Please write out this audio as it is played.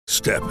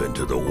Step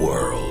into the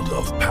world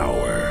of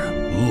power,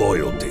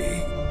 loyalty,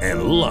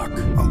 and luck.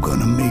 I'm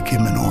gonna make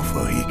him an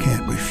offer he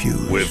can't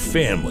refuse. With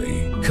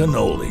family,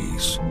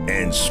 cannolis,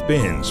 and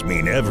spins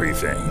mean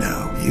everything.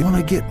 Now, you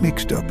wanna get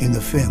mixed up in the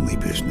family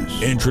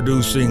business.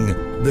 Introducing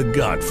The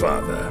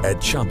Godfather at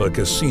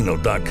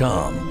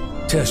ChumbaCasino.com.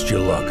 Test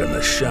your luck in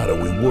the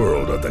shadowy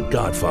world of The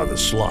Godfather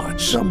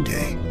slot.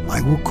 Someday,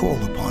 I will call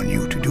upon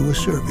you to do a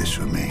service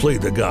for me. Play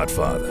The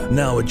Godfather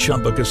now at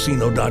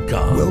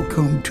ChumbaCasino.com.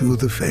 Welcome to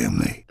the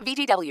family.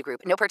 VGW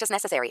Group. No purchase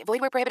necessary. Void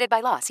where prohibited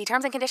by law. See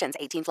terms and conditions.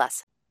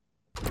 18+.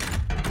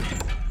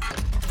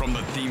 From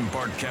the theme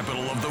park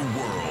capital of the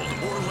world,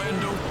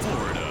 Orlando,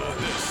 Florida,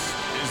 this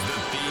is the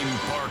Theme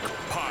Park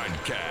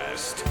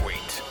Podcast.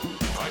 Wait,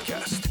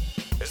 podcast?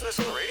 Isn't this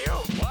on the radio?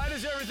 Why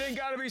does everything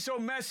gotta be so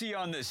messy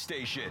on this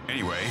station?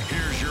 Anyway,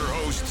 here's your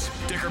hosts,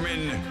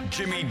 Dickerman,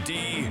 Jimmy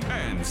D,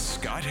 and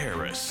Scott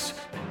Harris.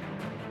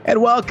 And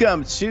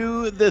welcome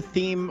to the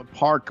Theme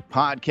Park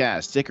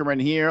Podcast.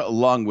 Dickerman here,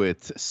 along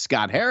with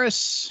Scott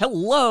Harris.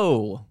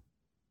 Hello.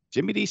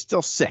 Jimmy D's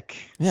still sick.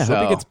 Yeah, I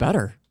hope he gets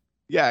better.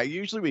 Yeah,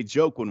 usually we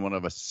joke when one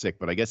of us is sick,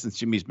 but I guess since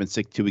Jimmy's been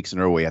sick 2 weeks in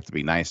a row, we have to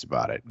be nice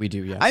about it. We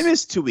do, yes. I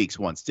missed 2 weeks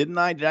once, didn't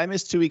I? Did I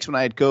miss 2 weeks when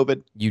I had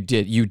COVID? You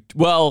did. You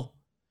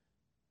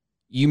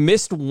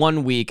missed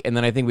 1 week, and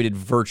then I think we did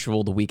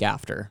virtual the week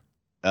after.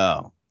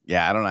 Oh,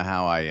 yeah. I don't know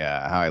how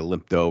I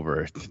limped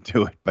over to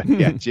do it, but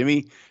yeah,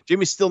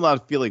 Jimmy's still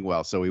not feeling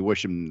well, so we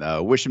wish him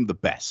the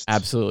best.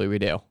 Absolutely, we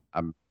do.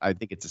 I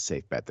think it's a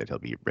safe bet that he'll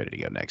be ready to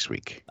go next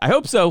week. I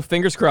hope so.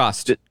 Fingers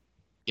crossed.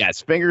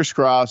 Yes, fingers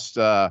crossed.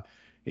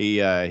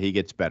 He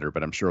gets better,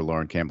 but I'm sure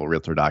Lauren Campbell,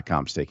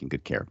 Realtor.com, is taking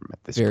good care of him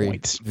at this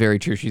point. Very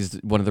true. She's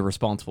one of the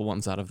responsible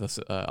ones out of this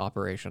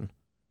operation.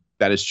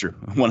 That is true,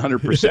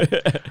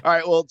 100%. All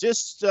right, well,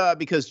 just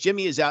because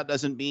Jimmy is out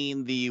doesn't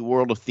mean the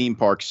world of theme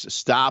parks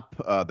stop.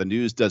 The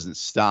news doesn't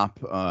stop.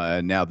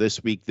 Now,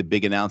 this week, the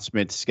big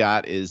announcement,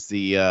 Scott, is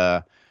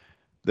the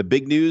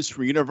big news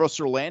for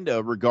Universal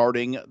Orlando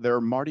regarding their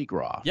Mardi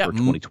Gras for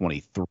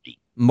 2023.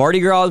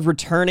 Mardi Gras is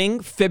returning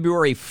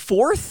February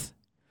 4th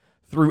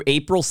through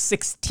April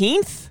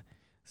 16th.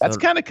 That's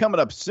kind of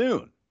coming up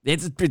soon.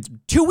 It's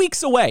 2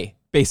 weeks away,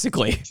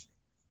 basically.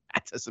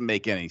 That doesn't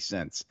make any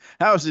sense.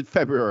 How is it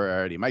February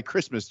already? My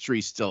Christmas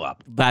tree's still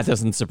up. That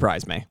doesn't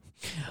surprise me.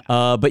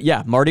 But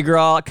yeah, Mardi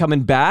Gras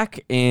coming back,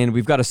 and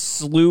we've got a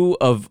slew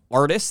of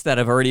artists that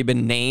have already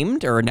been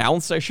named, or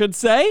announced, I should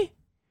say.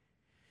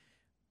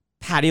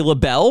 Patti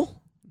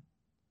LaBelle.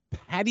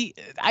 I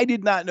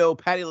did not know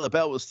Patti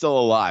LaBelle was still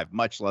alive,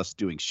 much less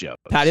doing shows.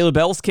 Patti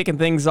LaBelle's kicking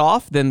things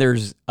off. Then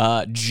there's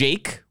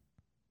Jake.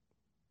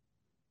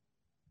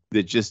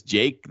 Just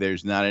Jake?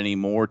 There's not any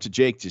more to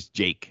Jake, just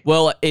Jake.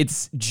 Well,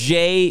 it's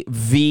JVKE,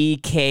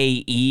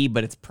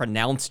 but it's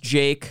pronounced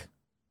Jake.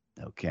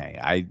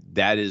 Okay,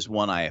 that is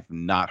one I have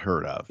not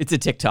heard of. It's a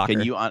TikToker.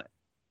 Can you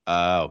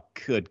Oh,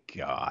 good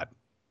God.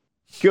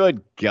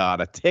 Good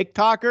God, a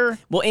TikToker?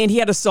 Well, and he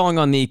had a song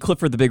on the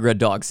Clifford the Big Red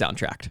Dog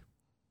soundtrack.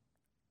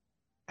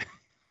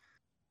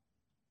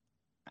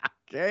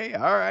 Okay,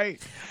 all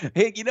right.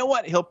 Hey, you know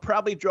what? He'll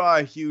probably draw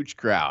a huge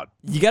crowd.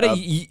 You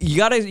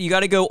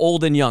gotta go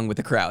old and young with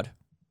the crowd.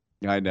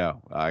 I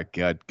know.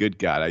 Good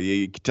God.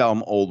 You can tell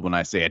I'm old when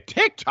I say a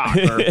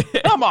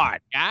TikToker. Come on,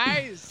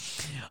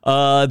 guys.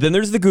 Then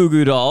there's the Goo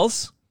Goo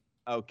Dolls.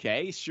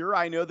 Okay, sure.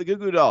 I know the Goo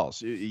Goo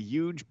Dolls. A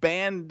huge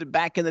band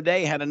back in the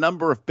day, had a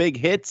number of big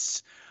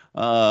hits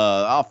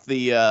off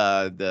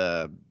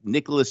the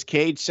Nicolas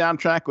Cage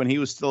soundtrack when he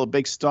was still a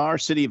big star.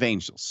 City of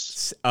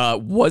Angels.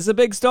 Was a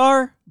big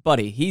star?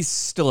 Buddy, he's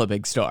still a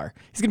big star.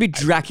 He's going to be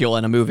Dracula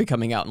in a movie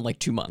coming out in like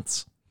 2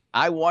 months.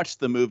 I watched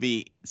the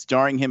movie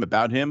starring him,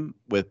 about him,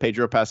 with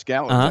Pedro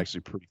Pascal. It was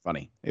actually pretty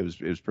funny. It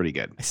was pretty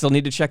good. I still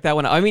need to check that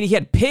one out. I mean, he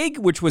had Pig,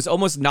 which was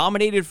almost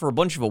nominated for a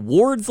bunch of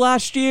awards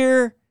last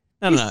year.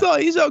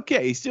 He's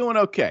okay. He's doing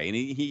okay. And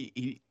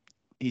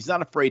he's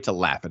not afraid to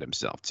laugh at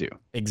himself, too.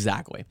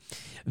 Exactly.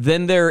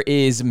 Then there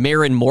is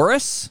Maren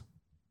Morris.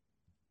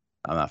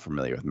 I'm not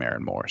familiar with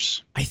Maren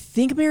Morris. I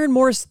think Maren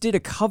Morris did a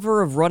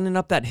cover of Running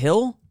Up That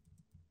Hill.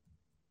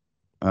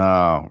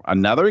 Oh,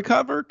 another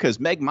cover? Because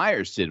Meg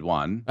Myers did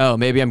one. Oh,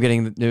 maybe I'm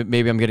getting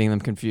them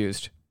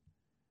confused.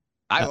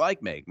 I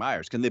like Meg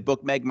Myers. Can they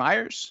book Meg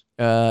Myers?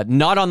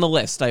 Not on the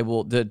list. I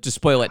will to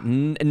spoil it.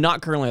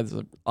 Not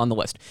currently on the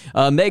list.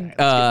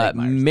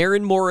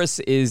 Maren Morris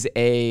is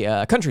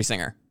a country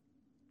singer.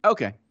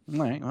 Okay.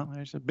 All right. Well,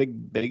 there's a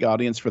big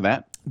audience for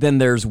that. Then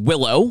there's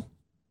Willow.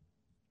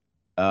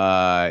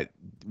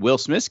 Will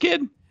Smith's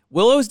kid?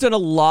 Willow's done a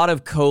lot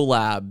of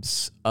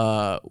collabs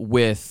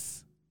with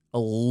a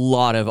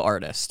lot of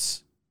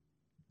artists.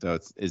 So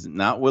is it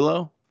not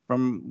Willow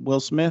from Will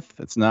Smith?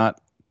 It's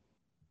not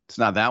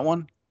that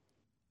one?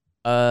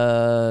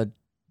 We're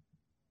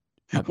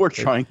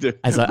trying to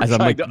as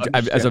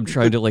I'm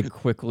trying to like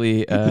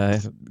quickly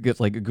get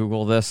like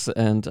Google this,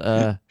 and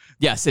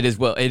yes, it is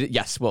Will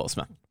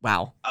Smith.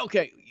 Wow.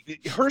 Okay.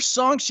 Her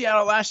song she had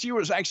out last year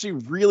was actually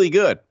really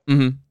good.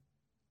 Mm-hmm.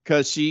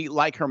 Because she,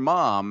 like her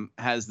mom,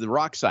 has the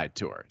Rockside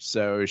tour.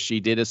 So she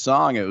did a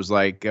song. It was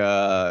like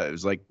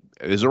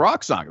it was a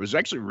rock song. It was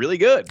actually really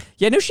good.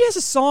 Yeah, no, she has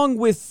a song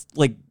with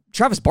like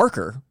Travis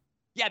Barker.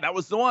 Yeah, that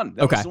was the one.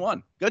 That was the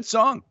one. Good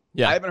song.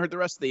 Yeah. I haven't heard the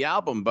rest of the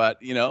album, but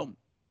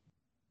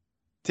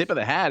tip of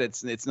the hat.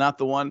 It's not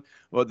the one.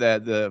 Well,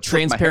 the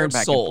Transparent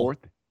Soul.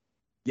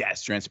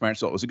 Yes, Transparent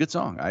Soul. It was a good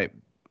song.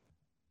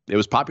 It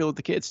was popular with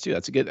the kids too.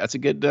 That's a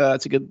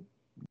good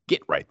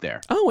get right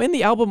there. Oh, and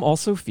the album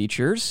also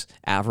features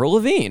Avril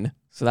Lavigne,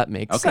 so that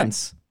makes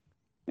sense.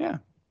 Yeah,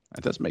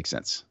 that does make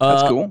sense.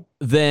 That's cool.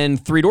 Then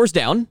Three Doors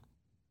Down.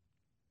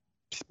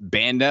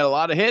 Band had a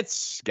lot of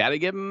hits. Got to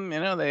give them,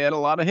 they had a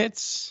lot of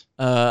hits.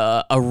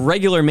 A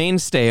regular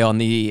mainstay on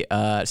the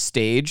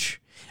stage,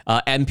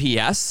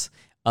 MPS,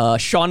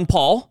 Sean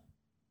Paul.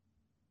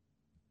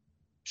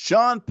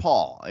 Sean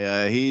Paul,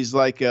 he's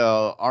like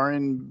a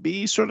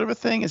R&B sort of a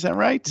thing. Is that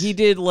right? He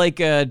did like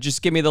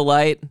Just Give Me the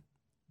Light.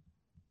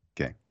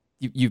 Okay.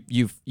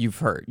 You've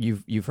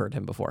heard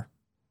him before.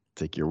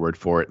 Take your word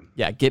for it.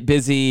 Yeah, Get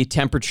Busy,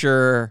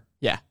 Temperature.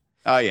 Yeah.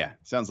 Oh yeah,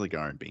 sounds like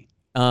R&B.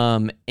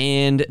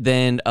 And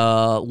then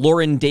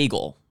Lauren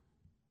Daigle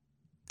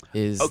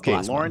is okay. the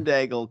last Lauren one.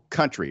 Daigle,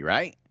 country,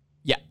 right?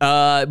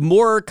 Yeah.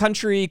 More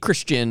country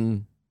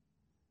Christian.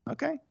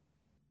 Okay.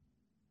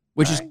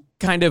 Which is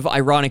kind of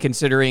ironic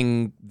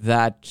considering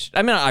that.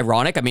 I mean, not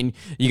ironic. I mean,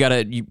 you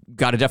gotta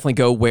definitely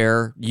go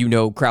where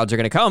crowds are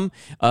gonna come.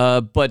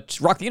 But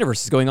Rock the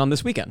Universe is going on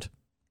this weekend.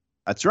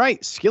 That's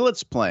right.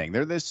 Skillet's playing.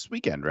 They're this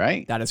weekend,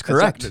 right? That is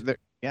correct.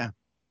 Yeah.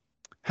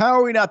 How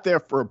are we not there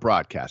for a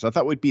broadcast? I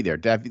thought we'd be there.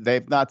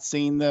 They've not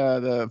seen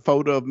the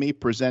photo of me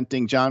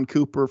presenting John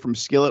Cooper from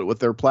Skillet with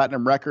their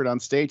platinum record on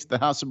stage at the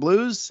House of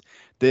Blues.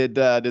 Did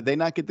they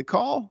not get the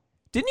call?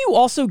 Didn't you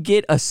also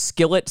get a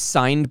Skillet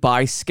signed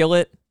by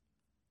Skillet?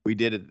 We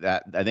did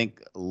it. I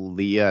think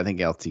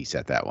LT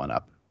set that one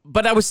up.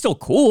 But that was still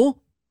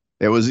cool.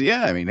 It was,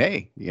 yeah. I mean,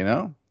 hey,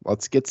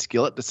 let's get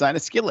Skillet to sign a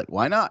Skillet.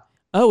 Why not?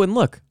 Oh, and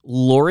look,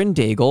 Lauren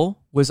Daigle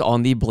was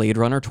on the Blade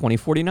Runner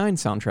 2049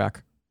 soundtrack.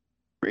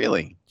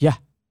 Really? Yeah.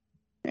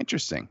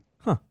 Interesting.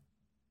 Huh.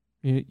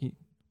 You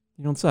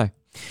don't say.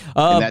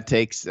 And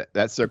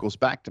that circles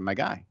back to my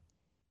guy,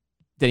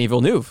 Denis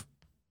Villeneuve.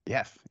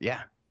 Yeah.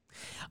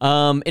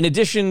 In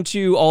addition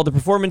to all the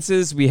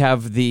performances, we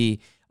have the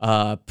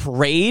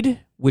parade,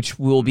 which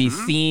will be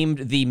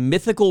themed the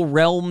mythical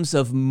realms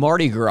of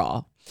Mardi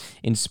Gras,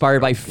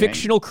 inspired by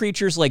fictional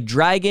creatures like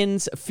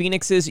dragons,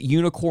 phoenixes,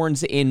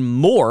 unicorns, and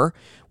more,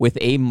 with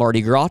a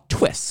Mardi Gras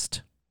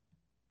twist.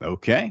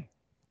 Okay.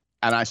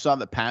 And I saw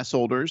that pass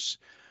holders,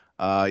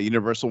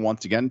 Universal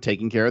once again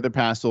taking care of their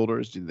pass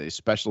holders, do the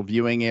special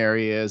viewing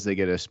areas. They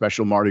get a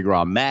special Mardi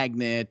Gras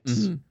magnet.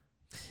 Mm-hmm.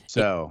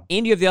 So,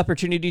 and you have the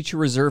opportunity to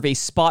reserve a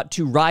spot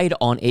to ride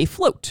on a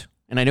float.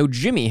 And I know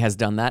Jimmy has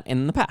done that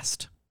in the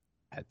past.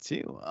 That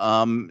too.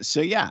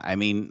 So yeah, I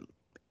mean,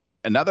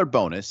 another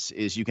bonus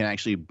is you can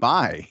actually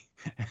buy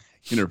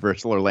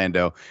Universal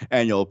Orlando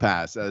annual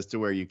pass, as to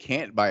where you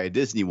can't buy a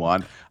Disney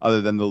one other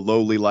than the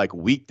lowly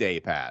weekday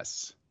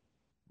pass.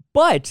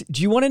 But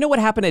do you want to know what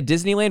happened at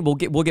Disneyland?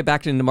 We'll get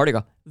back into Mardi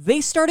Gras.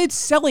 They started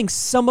selling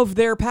some of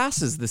their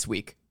passes this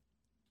week.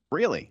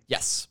 Really?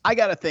 Yes. I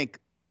got to think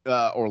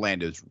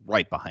Orlando's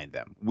right behind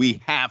them.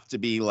 We have to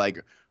be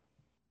like,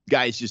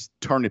 guys, just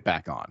turn it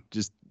back on.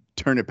 Just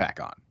turn it back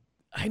on.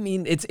 I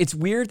mean, it's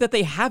weird that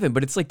they haven't,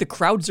 but it's like the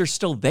crowds are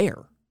still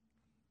there.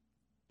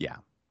 Yeah.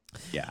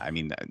 I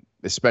mean,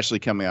 especially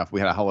coming off, we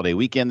had a holiday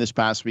weekend this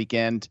past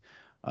weekend.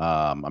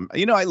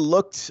 I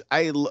looked,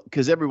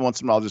 because every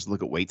once in a while I'll just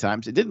look at wait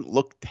times. It didn't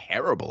look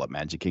terrible at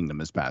Magic Kingdom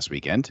this past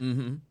weekend.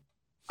 Mm-hmm.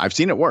 I've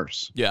seen it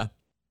worse. Yeah.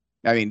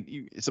 I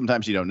mean,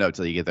 sometimes you don't know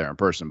till you get there in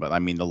person, but I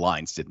mean, the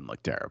lines didn't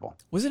look terrible.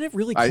 Wasn't it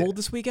really cold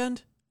this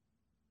weekend?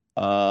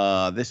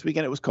 This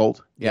weekend it was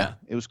cold. Yeah,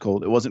 it was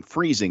cold. It wasn't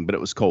freezing, but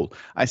it was cold.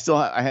 I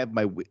have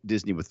my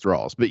Disney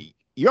withdrawals. But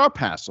you're a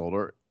pass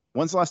holder.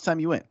 When's the last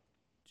time you went?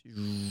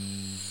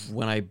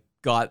 When I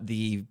got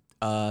the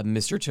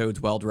Mr.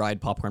 Toad's Wild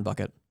Ride popcorn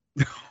bucket.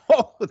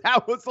 Oh,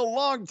 that was a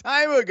long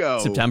time ago.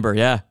 September,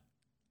 yeah.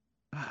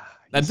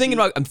 I'm thinking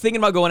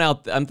about going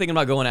out. I'm thinking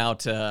about going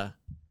out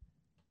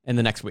in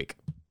the next week.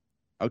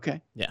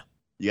 Okay. Yeah.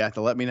 You have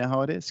to let me know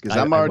how it is, because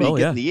I'm already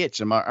getting the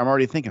itch. I'm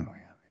already thinking,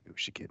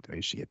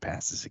 we should get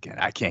passes again.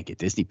 I can't get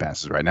Disney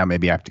passes right now.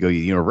 Maybe I have to go to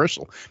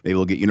Universal. Maybe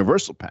we'll get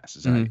Universal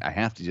passes. Mm-hmm. I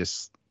have to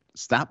just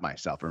stop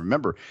myself. And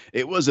remember,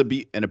 it was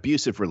an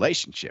abusive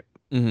relationship.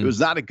 Mm-hmm. It was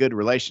not a good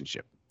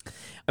relationship.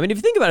 I mean, if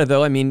you think about it,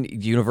 though, I mean,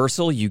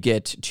 Universal, you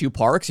get 2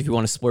 parks. If you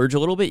want to splurge a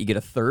little bit, you get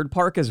a 3rd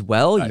park as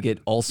well. You get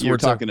all sorts. You're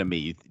talking to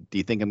me. Do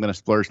you think I'm going to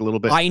splurge a little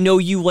bit? I know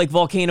you like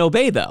Volcano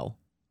Bay, though.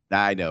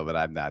 I know, but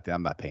I'm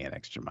not paying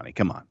extra money.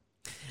 Come on.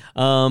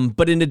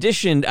 But in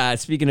addition,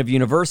 speaking of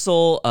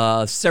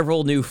Universal,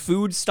 several new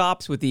food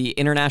stops with the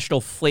international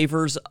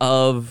flavors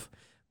of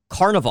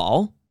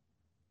Carnival.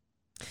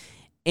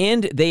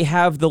 And they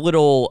have the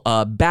little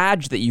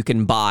badge that you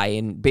can buy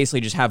and basically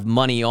just have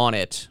money on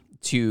it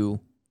to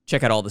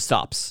check out all the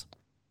stops.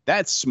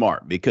 That's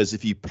smart, because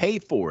if you pay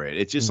for it,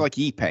 it's just like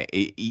ePass.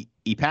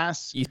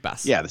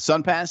 ePass. Yeah, the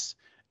Sun Pass.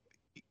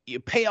 you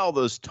pay all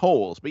those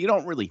tolls, but you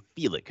don't really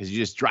feel it because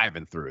you're just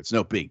driving through. It's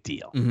no big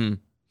deal. Mm-hmm.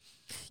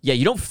 Yeah,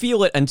 you don't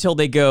feel it until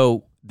they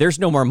go, there's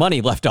no more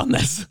money left on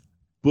this.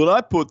 But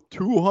I put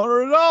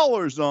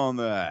 $200 on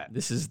that.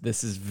 This is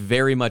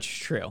very much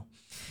true.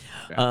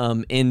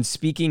 And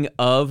speaking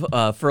of,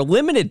 for a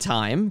limited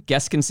time,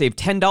 guests can save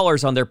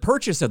 $10 on their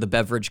purchase of the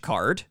beverage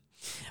card,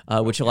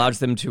 which allows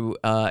them to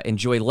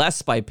enjoy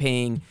less by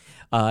paying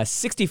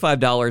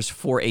 $65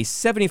 for a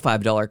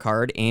 $75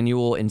 card.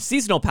 Annual and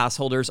seasonal pass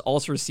holders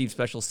also receive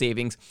special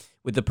savings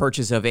with the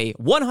purchase of a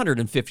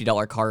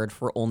 $150 card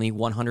for only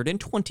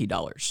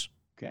 $120.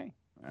 Okay.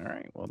 All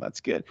right. Well, that's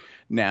good.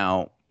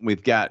 Now,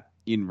 we've got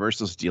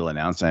Universal's deal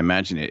announced. I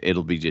imagine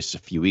it'll be just a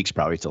few weeks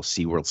probably till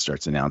SeaWorld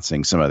starts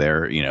announcing some of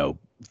their,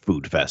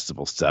 food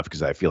festival stuff,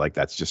 because I feel like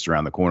that's just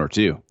around the corner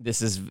too.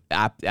 This is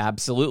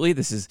absolutely.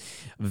 This is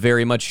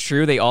very much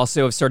true. They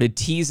also have started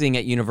teasing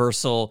at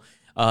Universal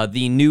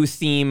the new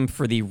theme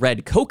for the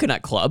Red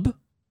Coconut Club.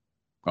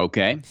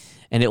 Okay.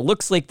 And it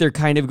looks like they're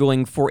kind of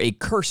going for a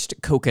cursed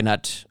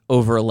coconut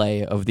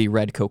overlay of the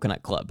Red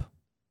Coconut Club.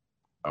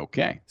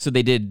 Okay. So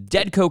they did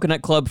Dead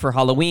Coconut Club for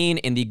Halloween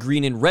and the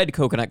Green and Red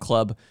Coconut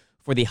Club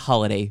for the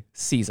holiday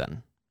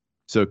season.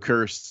 So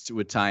cursed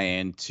would tie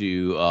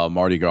into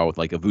Mardi Gras with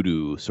like a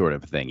voodoo sort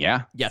of thing,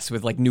 yeah? Yes,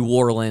 with like New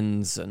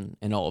Orleans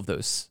and all of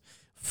those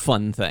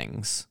fun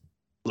things.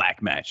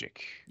 Black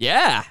magic.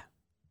 Yeah.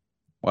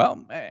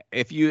 Well,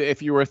 if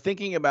you were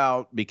thinking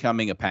about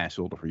becoming a pass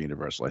holder for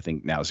Universal, I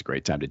think now is a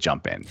great time to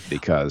jump in,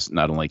 because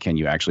not only can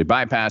you actually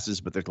buy passes,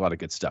 but there's a lot of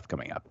good stuff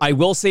coming up. I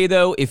will say,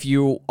 though, if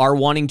you are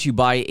wanting to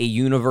buy a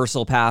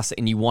Universal pass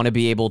and you want to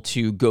be able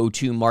to go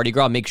to Mardi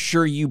Gras, make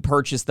sure you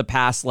purchase the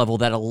pass level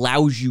that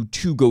allows you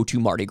to go to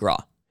Mardi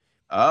Gras.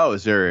 Oh,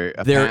 is there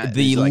a pass?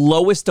 The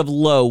lowest of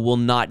low will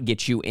not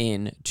get you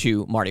in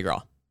to Mardi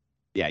Gras.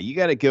 Yeah, you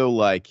got to go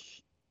like...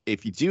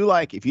 If you did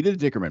a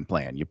Dickerman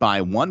plan, you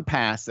buy one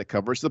pass that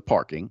covers the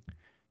parking,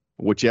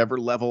 whichever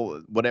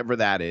level, whatever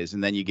that is,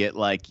 and then you get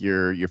like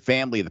your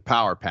family the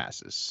power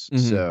passes.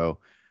 Mm-hmm. So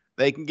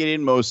they can get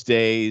in most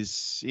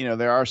days.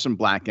 There are some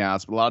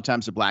blackouts, but a lot of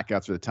times the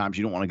blackouts are the times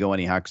you don't want to go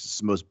anyhow because it's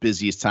the most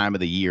busiest time of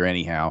the year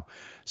anyhow.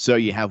 So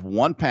you have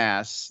one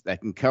pass that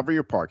can cover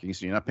your parking,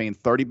 so you're not paying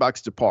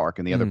 $30 to park,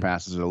 and the other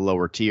passes are the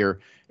lower tier,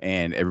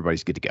 and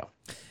everybody's good to go.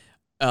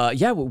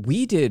 Yeah, what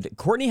we did,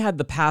 Courtney had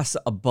the pass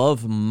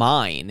above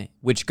mine,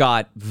 which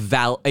got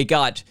valet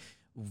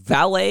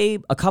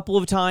a couple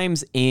of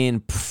times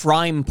in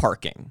prime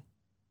parking.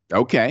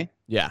 Okay.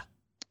 Yeah.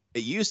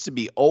 It used to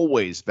be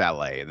always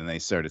valet, and then they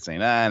started saying,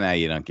 no,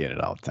 you don't get it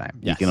all the time.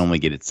 Yes. You can only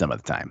get it some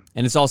of the time.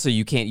 And it's also,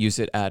 you can't use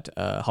it at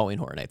Halloween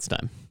Horror Nights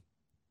time.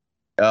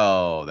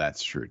 Oh,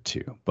 that's true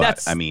too.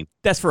 But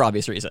that's for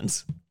obvious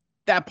reasons.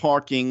 That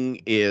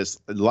parking is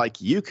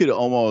like, you could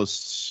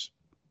almost,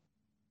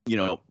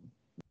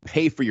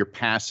 pay for your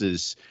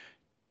passes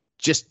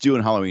just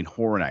doing Halloween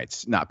Horror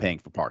Nights, not paying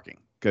for parking,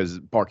 because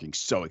parking's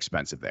so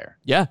expensive there.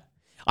 Yeah.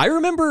 I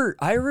remember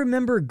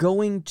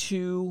going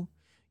to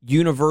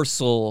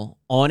Universal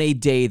on a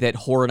day that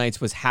Horror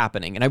Nights was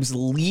happening, and I was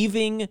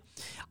leaving,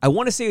 I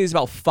want to say it was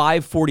about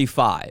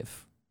 5:45.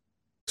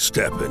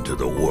 Step into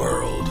the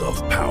world of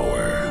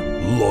power,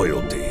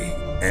 loyalty,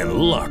 and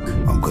luck.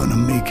 I'm gonna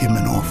make him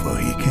an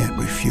offer he can't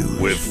refuse.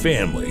 With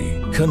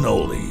family,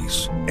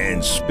 cannolis,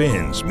 and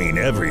spins mean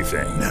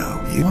everything.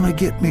 Now, you wanna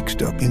get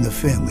mixed up in the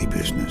family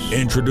business.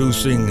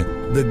 Introducing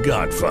The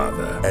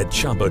Godfather at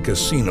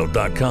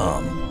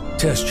ChumbaCasino.com.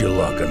 Test your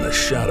luck in the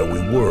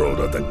shadowy world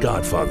of The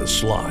Godfather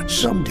slot.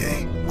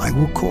 Someday, I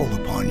will call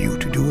upon you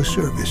to do a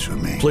service for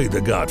me. Play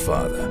The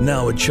Godfather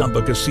now at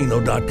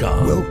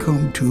ChumbaCasino.com.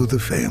 Welcome to the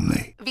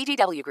family.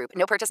 VGW Group.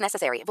 No purchase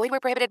necessary. Void where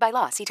prohibited by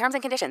law. See terms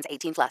and conditions.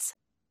 18+.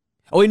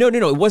 Oh, wait, no.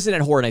 It wasn't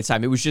at Horror Nights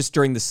time. It was just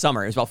during the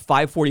summer. It was about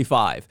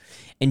 5:45.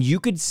 And you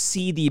could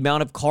see the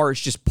amount of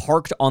cars just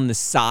parked on the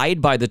side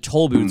by the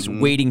toll booths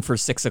waiting for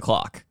 6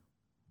 o'clock.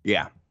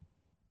 Yeah.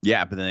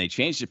 Yeah, but then they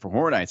changed it for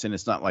Horror Nights, and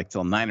it's not like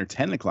till 9 or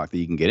 10 o'clock that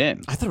you can get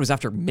in. I thought it was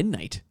after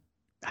midnight.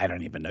 I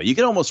don't even know. You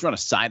can almost run a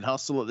side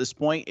hustle at this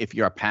point if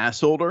you're a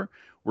pass holder,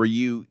 where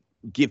you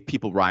give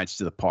people rides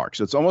to the park.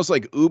 So it's almost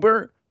like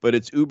Uber, but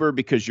it's Uber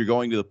because you're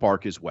going to the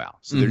park as well.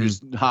 So they're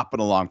just hopping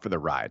along for the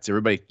rides.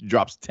 Everybody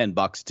drops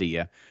 $10 to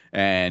you,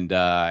 and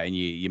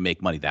you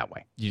make money that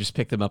way. You just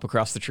pick them up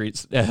across the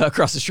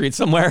street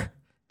somewhere.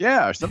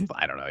 Yeah, or something.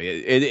 I don't know.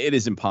 It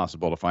is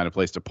impossible to find a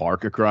place to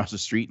park across the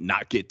street,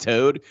 not get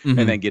towed, and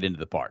then get into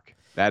the park.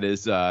 That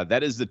is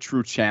the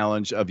true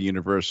challenge of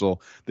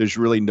Universal. There's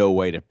really no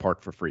way to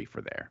park for free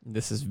for there.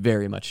 This is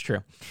very much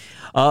true.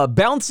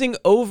 Bouncing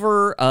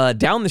over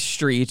down the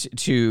street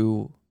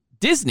to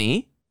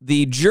Disney,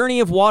 the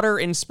Journey of Water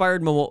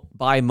inspired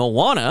by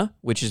Moana,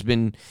 which has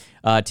been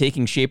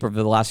taking shape over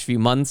the last few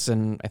months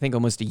and I think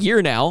almost a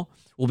year now,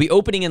 will be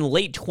opening in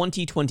late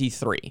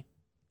 2023.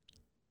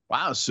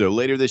 Wow, so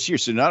later this year.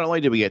 So not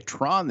only did we get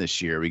Tron this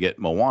year, we get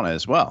Moana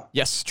as well.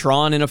 Yes,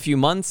 Tron in a few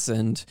months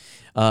and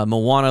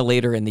Moana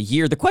later in the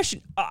year. The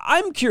question,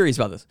 I'm curious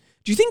about this.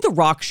 Do you think The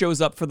Rock shows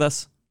up for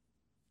this?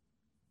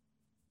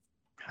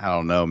 I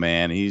don't know,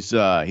 man. He's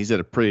at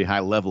a pretty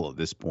high level at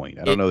this point.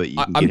 I don't know that you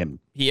can get him.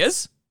 He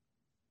is?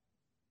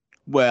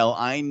 Well,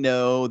 I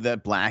know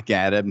that Black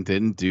Adam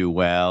didn't do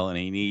well, and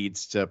he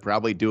needs to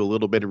probably do a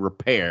little bit of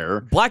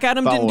repair. Black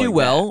Adam didn't do following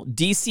well.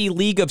 DC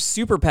League of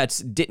Super Pets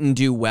didn't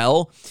do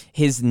well.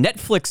 His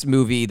Netflix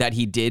movie that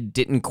he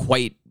didn't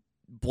quite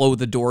blow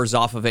the doors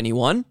off of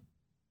anyone.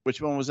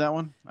 Which one was that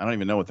one? I don't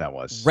even know what that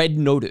was. Red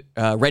Notice.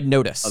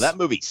 Oh, that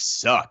movie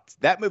sucked.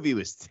 That movie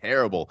was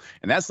terrible.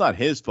 And that's not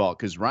his fault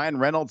because Ryan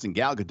Reynolds and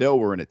Gal Gadot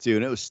were in it too,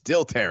 and it was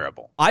still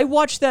terrible. I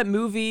watched that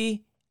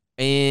movie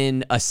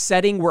in a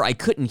setting where I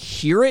couldn't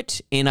hear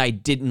it, and I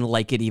didn't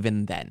like it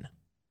even then.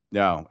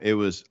 No, it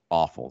was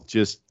awful.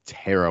 Just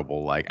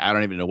terrible. Like, I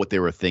don't even know what they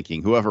were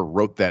thinking. Whoever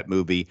wrote that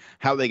movie,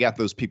 how they got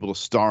those people to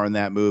star in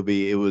that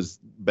movie, it was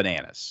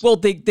bananas. Well,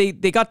 they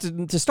got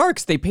to star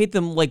because they paid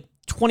them like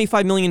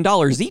 $25 million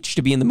each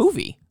to be in the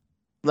movie.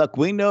 Look,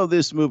 we know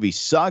this movie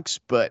sucks,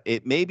 but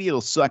maybe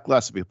it'll suck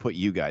less if we put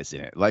you guys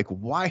in it. Like,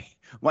 why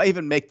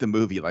even make the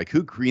movie? Like,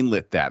 who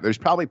greenlit that? There's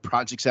probably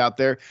projects out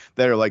there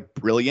that are like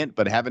brilliant,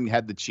 but haven't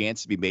had the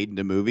chance to be made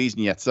into movies,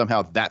 and yet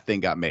somehow that thing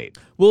got made.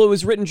 Well, it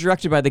was written and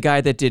directed by the guy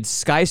that did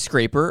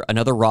Skyscraper,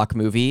 another rock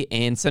movie,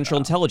 and Central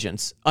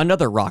Intelligence,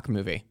 another rock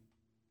movie.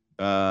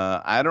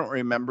 I don't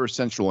remember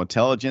Central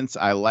Intelligence.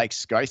 I like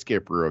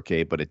Skyscraper,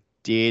 okay, but it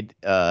did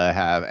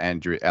have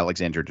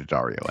Alexander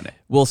Daddario in it.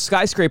 Well,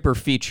 Skyscraper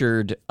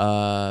featured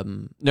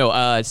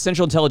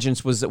Central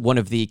Intelligence was one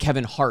of the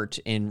Kevin Hart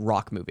in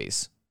rock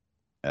movies.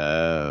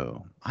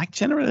 Oh,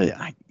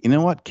 you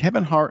know what?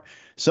 Kevin Hart,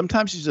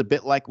 sometimes he's a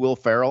bit like Will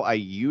Ferrell. I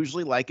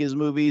usually like his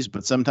movies,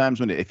 but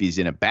sometimes if he's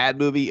in a bad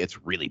movie,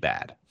 it's really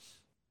bad.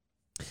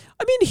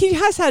 I mean, he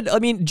has had,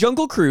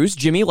 Jungle Cruise,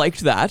 Jimmy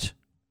liked that.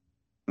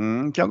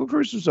 Jungle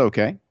Cruise was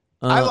okay.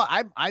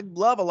 I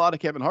love a lot of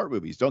Kevin Hart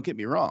movies. Don't get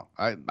me wrong.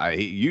 I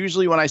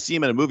usually when I see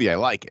him in a movie, I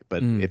like it.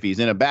 But if he's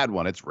in a bad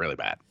one, it's really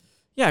bad.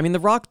 Yeah, I mean, The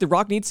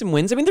Rock needs some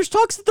wins. I mean, there's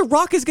talks that The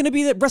Rock is going to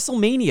be at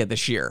WrestleMania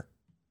this year.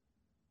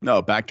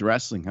 No, back to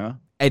wrestling, huh?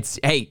 It's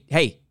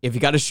hey, if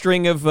you got a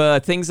string of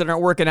things that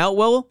aren't working out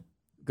well,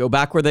 go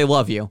back where they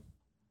love you.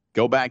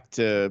 Go back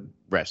to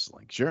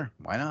wrestling. Sure,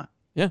 why not?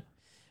 Yeah,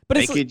 but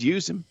they could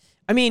use him.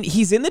 I mean,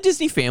 he's in the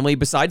Disney family.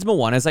 Besides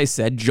Moana, as I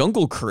said,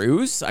 Jungle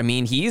Cruise. I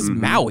mean, he's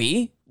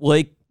Maui.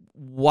 Like,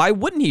 why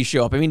wouldn't he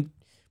show up? I mean,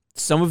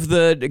 some of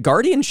the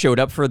Guardians showed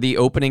up for the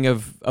opening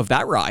of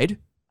that ride.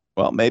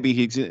 Well, maybe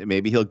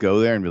he'll go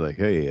there and be like,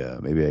 hey,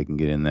 maybe I can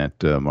get in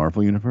that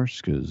Marvel universe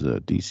because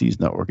DC's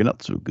not working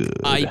out so good.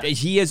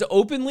 He has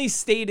openly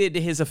stated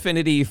his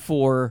affinity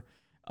for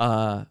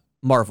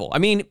Marvel. I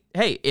mean,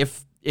 hey,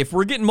 if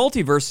we're getting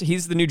multiverse,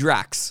 he's the new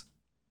Drax.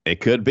 It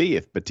could be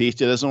if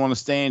Batista doesn't want to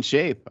stay in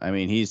shape. I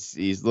mean,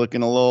 he's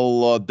looking a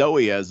little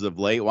doughy as of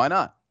late. Why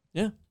not?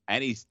 Yeah.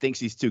 And he thinks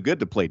he's too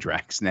good to play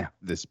Drax now at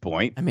this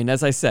point. I mean,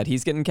 as I said,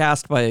 he's getting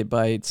cast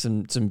by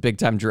some big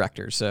time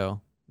directors.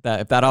 So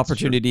if that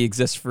opportunity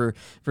exists for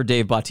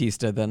Dave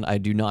Bautista, then I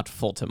do not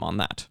fault him on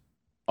that.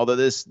 Although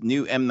this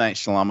new M. Night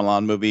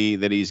Shyamalan movie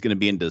that he's going to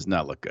be in does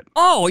not look good.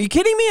 Oh, are you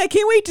kidding me? I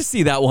can't wait to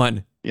see that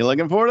one. You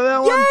looking forward to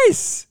that one?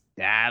 Yes.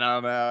 I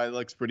don't know. It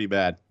looks pretty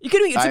bad. You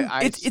kidding me?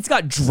 It's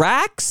got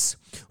Drax,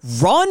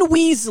 Ron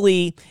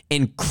Weasley,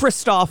 and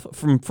Kristoff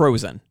from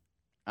Frozen.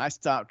 I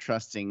stopped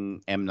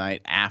trusting M.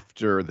 Night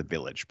after The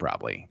Village,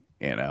 probably.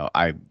 You know,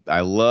 I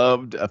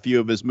loved a few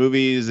of his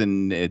movies,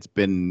 and it's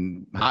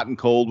been hot and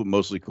cold, but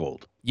mostly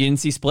cold. You didn't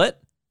see Split?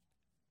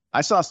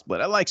 I saw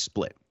Split. I like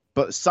Split.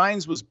 But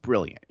Signs was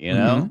brilliant, you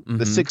know?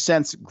 The Sixth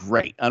Sense,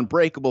 great.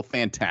 Unbreakable,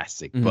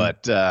 fantastic.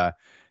 But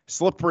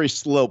slippery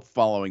slope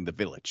following The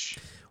Village.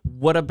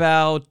 What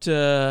about,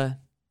 what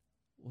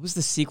was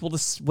the sequel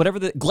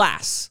to,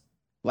 Glass?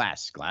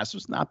 Glass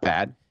was not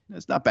bad.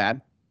 It's not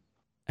bad.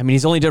 I mean,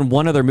 he's only done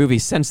one other movie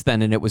since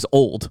then, and it was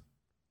Old.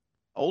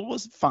 Old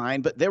was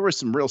fine, but there were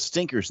some real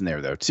stinkers in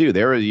there, though, too.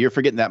 You're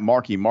forgetting that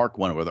Marky Mark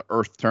one where the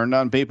earth turned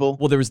on people.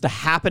 Well, there was The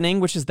Happening,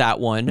 which is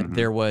that one.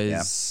 There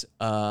was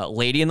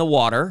Lady in the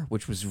Water,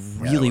 which was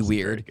really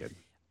weird.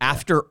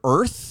 After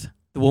Earth,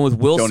 the one with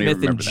Will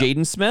Smith and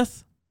Jaden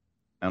Smith.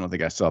 I don't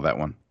think I saw that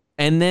one.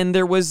 And then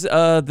there was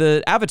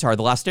the Avatar,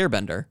 The Last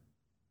Airbender.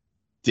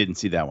 Didn't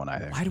see that one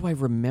either. Why do I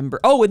remember?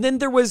 Oh, and then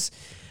there was...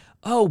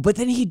 Oh, but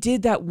then he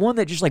did that one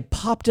that just like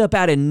popped up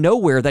out of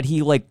nowhere that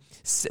he like...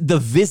 The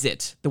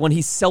Visit, the one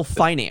he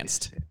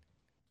self-financed.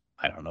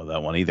 I don't know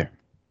that one either.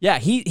 Yeah,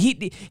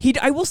 he.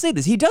 I will say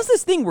this. He does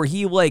this thing where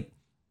he like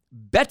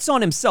bets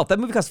on himself. That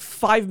movie cost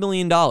 $5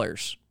 million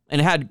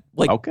and it had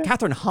like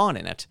Catherine Hahn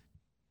in it.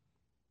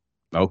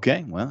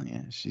 Okay, well,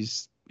 yeah,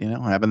 she's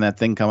having that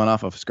thing coming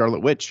off of Scarlet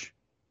Witch.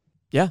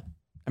 Yeah,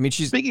 I mean,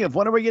 she's. Speaking of,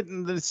 when are we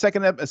getting the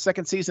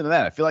second season of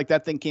that? I feel like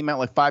that thing came out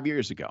like 5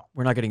 years ago.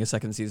 We're not getting a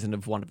second season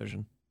of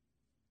WandaVision.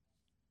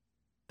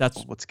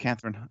 What's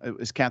Catherine?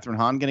 Is Catherine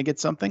Hahn going to get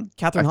something?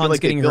 Catherine Hahn's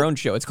getting her own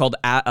show. It's called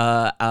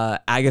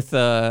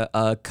Agatha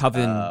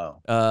Coven.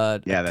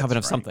 Coven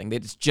of something.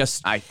 It's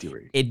just.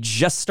 It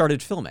just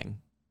started filming.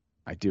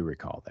 I do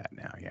recall that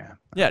now. Yeah.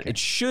 Yeah. Okay. It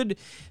should.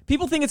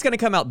 People think it's going to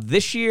come out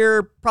this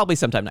year. Probably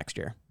sometime next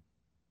year.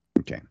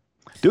 Okay.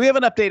 Do we have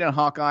an update on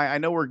Hawkeye? I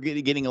know we're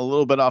getting a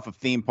little bit off of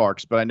theme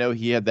parks, but I know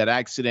he had that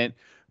accident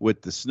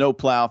with the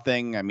snowplow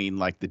thing. I mean,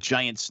 like the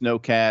giant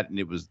snowcat, and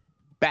it was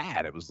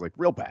bad. It was like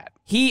real bad.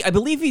 I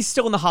believe he's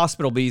still in the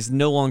hospital, but he's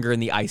no longer in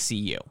the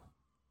ICU.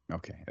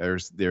 Okay.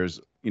 There's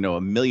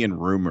a million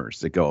rumors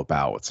that go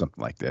about with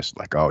something like this.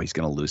 Like, oh, he's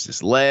going to lose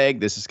his leg.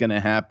 This is going to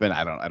happen.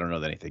 I don't know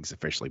that anything's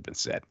officially been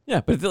said.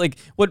 Yeah, but like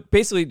what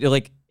basically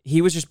like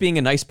he was just being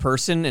a nice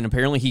person, and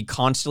apparently he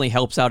constantly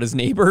helps out his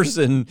neighbors,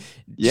 and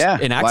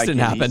an accident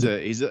happened.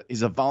 He's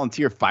a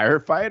volunteer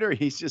firefighter.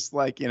 He's just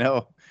like,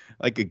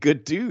 like a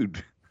good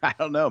dude. I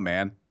don't know,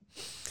 man.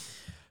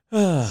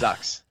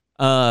 Sucks.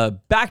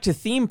 Back to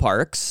theme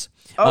parks.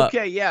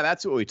 Okay, yeah,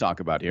 that's what we talk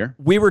about here.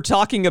 We were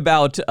talking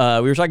about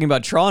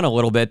Tron a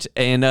little bit,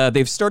 and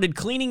they've started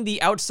cleaning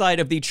the outside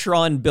of the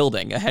Tron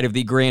building ahead of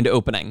the grand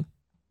opening.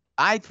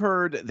 I've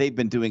heard they've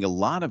been doing a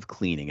lot of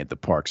cleaning at the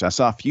parks. I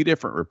saw a few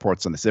different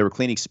reports on this. They were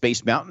cleaning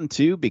Space Mountain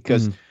too,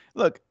 because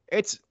look,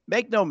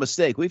 make no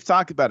mistake, we've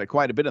talked about it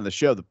quite a bit on the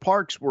show. The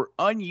parks were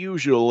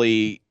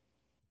unusually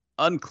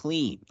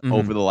unclean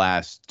over the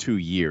last 2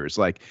 years.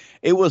 Like,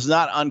 it was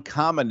not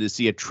uncommon to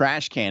see a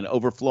trash can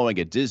overflowing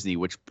at Disney,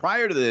 which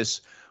prior to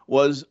this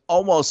was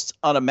almost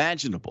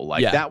unimaginable.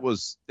 Like that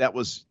was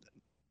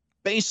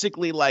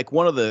basically like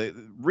one of the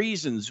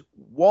reasons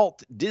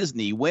Walt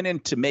Disney went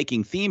into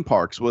making theme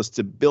parks was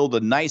to build a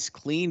nice,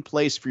 clean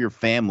place for your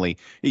family.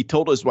 He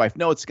told his wife,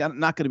 no, it's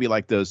not going to be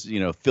like those,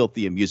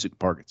 filthy amusement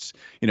parks,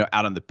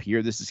 out on the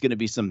pier. This is going to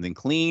be something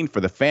clean for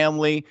the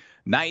family,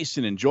 nice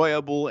and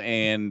enjoyable.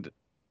 And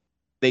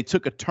they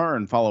took a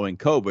turn following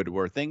COVID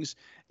where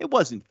it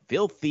wasn't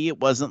filthy. It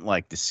wasn't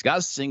like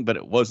disgusting, but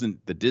it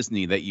wasn't the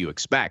Disney that you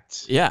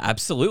expect. Yeah,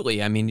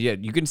 absolutely. I mean,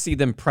 you can see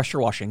them pressure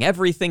washing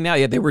everything now.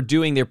 Yeah,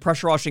 they're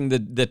pressure washing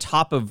the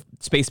top of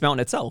Space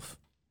Mountain itself.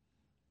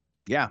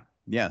 Yeah.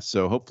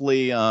 So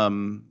hopefully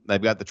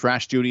they've got the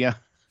trash studio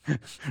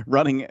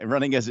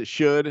running as it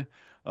should.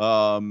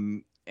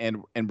 And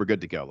we're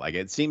good to go. Like,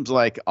 it seems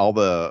like all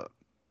the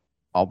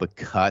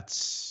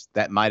cuts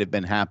that might have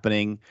been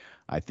happening,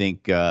 I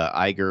think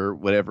Iger,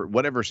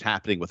 whatever's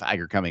happening with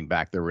Iger coming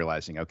back, they're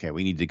realizing, okay,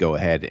 we need to go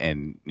ahead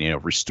and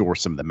restore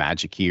some of the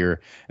magic here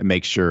and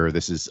make sure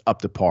this is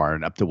up to par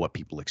and up to what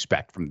people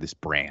expect from this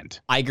brand.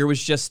 Iger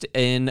was just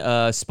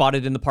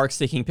spotted in the parks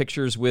taking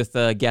pictures with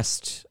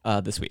guests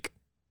this week.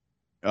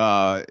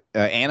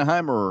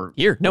 Anaheim or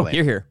here? No,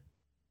 Orlando? here.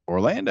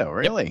 Orlando,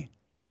 really? Yep.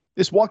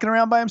 Just walking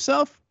around by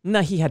himself?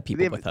 No, he had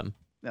people with him.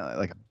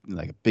 Like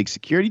a big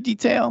security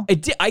detail?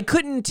 I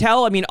couldn't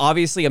tell. I mean,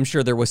 obviously, I'm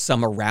sure there was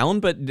some around,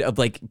 but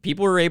like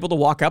people were able to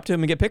walk up to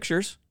him and get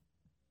pictures.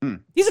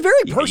 He's a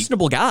very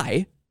personable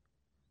guy.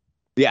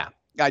 Yeah.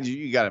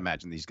 You got to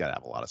imagine he's got to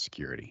have a lot of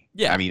security.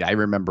 Yeah. I mean, I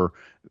remember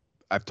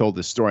I've told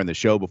this story on the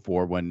show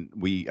before when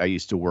I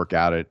used to work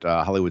out at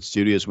Hollywood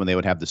Studios when they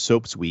would have the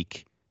Soaps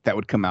Week that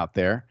would come out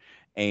there.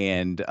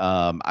 And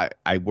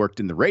I worked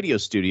in the radio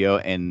studio,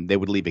 and they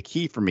would leave a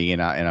key for me,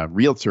 and a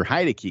realtor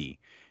hide a key.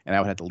 And I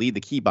would have to leave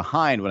the key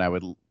behind when I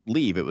would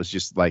leave. It was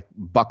just like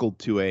buckled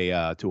to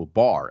a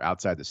bar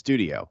outside the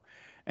studio.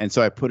 And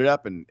so I put it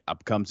up, and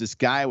up comes this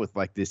guy with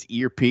like this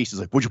earpiece. He's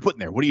like, "What'd you put in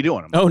there? What are you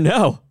doing?" Oh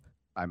no!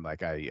 I'm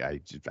like, I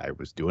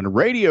was doing a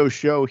radio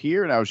show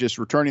here, and I was just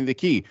returning the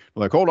key.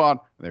 They're like, hold on.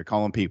 And they're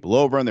calling people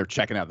over, and they're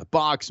checking out the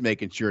box,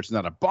 making sure it's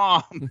not a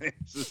bomb.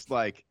 It's just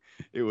like,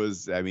 it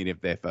was, I mean, if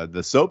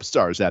the soap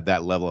stars had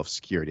that level of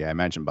security, I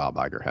imagine Bob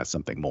Iger has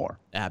something more.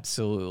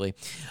 Absolutely.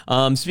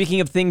 Speaking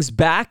of things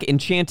back,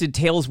 Enchanted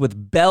Tales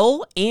with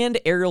Belle and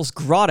Ariel's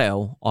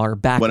Grotto are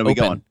back. When are we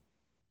open. going?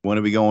 When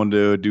are we going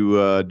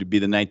to be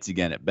the Knights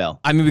again at Belle?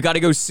 I mean, we got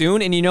to go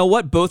soon. And you know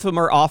what? Both of them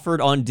are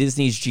offered on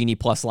Disney's Genie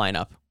Plus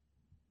lineup.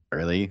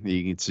 Really?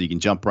 So you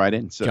can jump right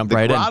in. So jump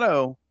right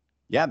Grotto, in.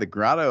 Yeah, the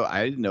Grotto.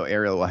 I didn't know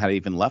Ariel had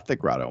even left the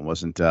Grotto and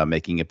wasn't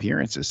making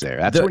appearances there.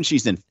 That's when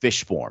she's in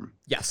fish form.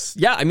 Yes.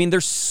 Yeah. I mean, they're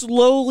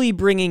slowly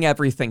bringing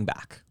everything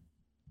back.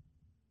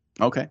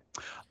 Okay.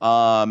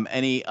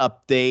 Any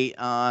update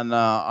on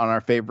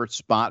our favorite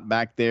spot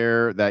back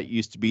there that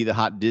used to be the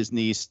hot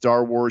Disney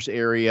Star Wars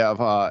area of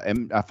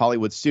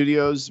Hollywood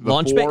Studios?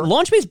 Launch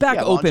Bay's back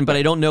open, but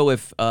I don't know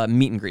if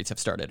meet and greets have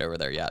started over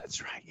there yet.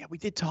 That's right. Yeah, we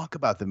did talk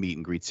about the meet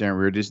and greets there, and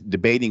we were just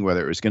debating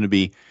whether it was going to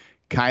be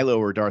Kylo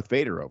or Darth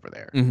Vader over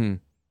there. Mm-hmm.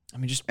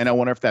 And I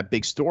wonder if that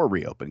big store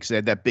reopened, because they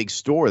had that big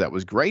store that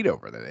was great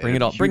over there. Bring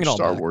it all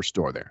Star back. Wars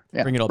store there.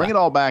 Yeah, bring it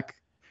all back.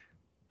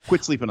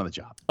 Quit sleeping on the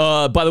job.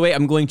 By the way,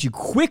 I'm going to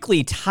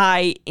quickly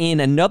tie in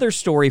another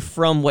story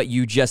from what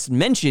you just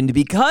mentioned,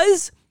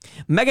 because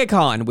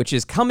MegaCon, which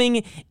is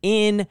coming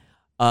in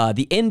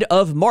the end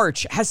of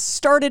March, has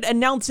started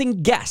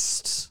announcing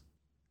guests.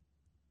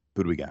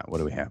 Who do we got? What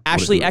do we have?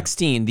 Ashley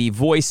Eckstein, the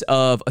voice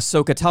of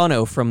Ahsoka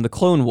Tano from the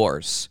Clone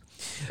Wars.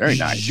 Very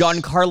nice.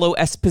 Giancarlo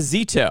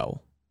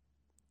Esposito.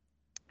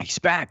 He's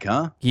back,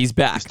 huh? He's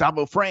back.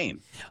 Gustavo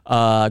Fring.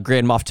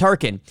 Grand Moff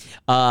Tarkin.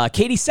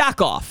 Katie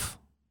Sackhoff.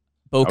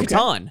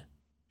 Bo-Katan. Okay.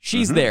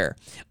 She's there.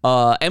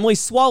 Emily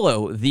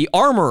Swallow, the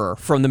armorer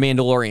from The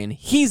Mandalorian.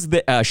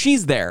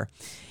 She's there.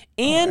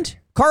 And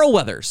Carl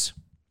Weathers.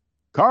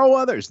 Carl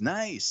Weathers,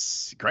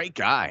 nice. Great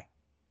guy.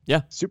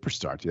 Yeah.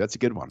 Superstar, too. That's a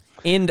good one.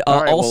 And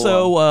All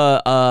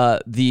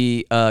right,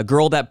 the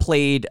girl that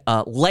played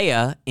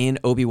Leia in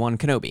Obi-Wan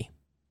Kenobi.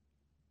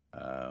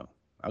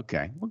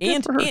 Okay. Well,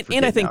 good for her for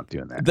and I getting think out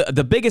doing that.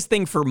 the biggest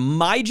thing for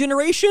my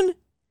generation,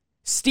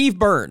 Steve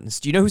Burns.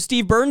 Do you know who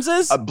Steve Burns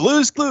is?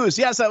 Blue's Clues.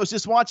 Yes, I was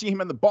just watching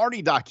him in the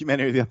Barney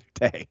documentary the other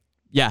day.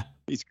 Yeah.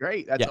 He's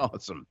great. That's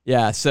awesome.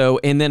 Yeah. So,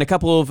 and then a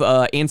couple of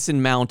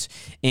Anson Mount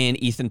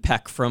and Ethan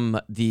Peck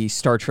from the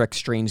Star Trek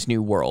Strange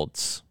New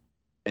Worlds.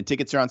 And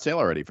tickets are on sale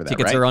already for that,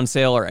 Tickets are on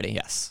sale already,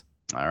 yes.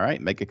 All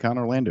right. MegaCon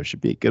Orlando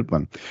should be a good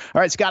one.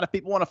 All right, Scott, if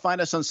people want to find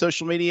us on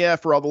social media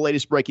for all the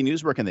latest breaking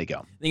news, where can they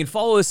go? You can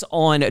follow us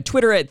on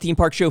Twitter at Theme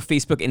Park Show,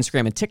 Facebook,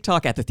 Instagram, and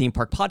TikTok at The Theme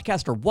Park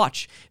Podcast, or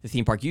watch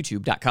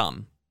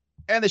thethemeparkyoutube.com.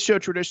 And the show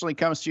traditionally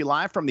comes to you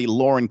live from the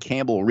Lauren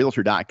Campbell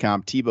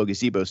Realtor.com Tebow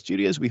Gazebo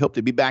Studios. We hope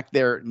to be back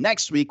there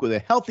next week with a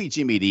healthy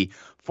Jimmy D.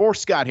 For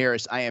Scott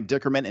Harris, I am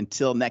Dickerman.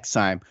 Until next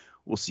time,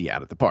 we'll see you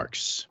out at the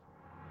parks.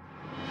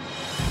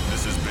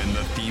 This has been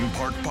the Theme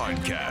Park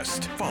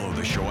Podcast. Follow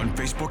the show on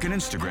Facebook and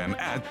Instagram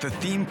at the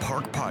Theme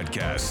Park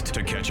Podcast.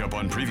 To catch up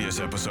on previous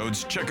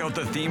episodes, check out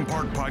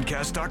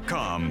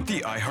thethemeparkpodcast.com, the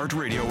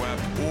iHeartRadio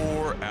app,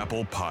 or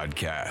Apple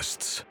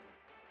Podcasts.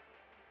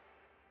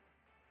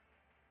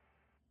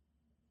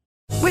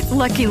 With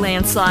Lucky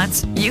Land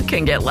Slots, you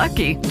can get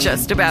lucky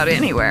just about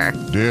anywhere.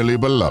 Dearly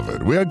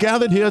beloved, we are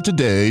gathered here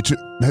today to...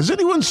 Has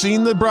anyone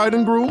seen the bride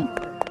and groom?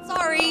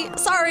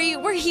 Sorry,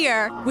 we're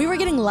here. We were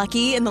getting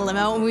lucky in the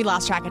limo and we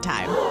lost track of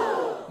time.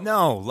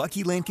 No,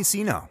 Lucky Land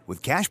Casino,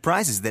 with cash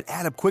prizes that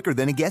add up quicker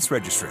than a guest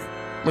registry.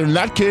 In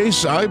that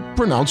case, I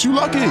pronounce you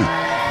lucky.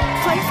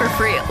 Play for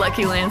free at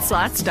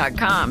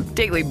LuckyLandSlots.com.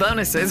 Daily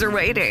bonuses are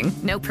waiting.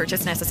 No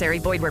purchase necessary.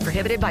 Void where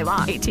prohibited by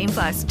law.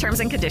 18+. Terms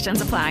and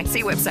conditions apply.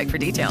 See website for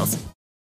details.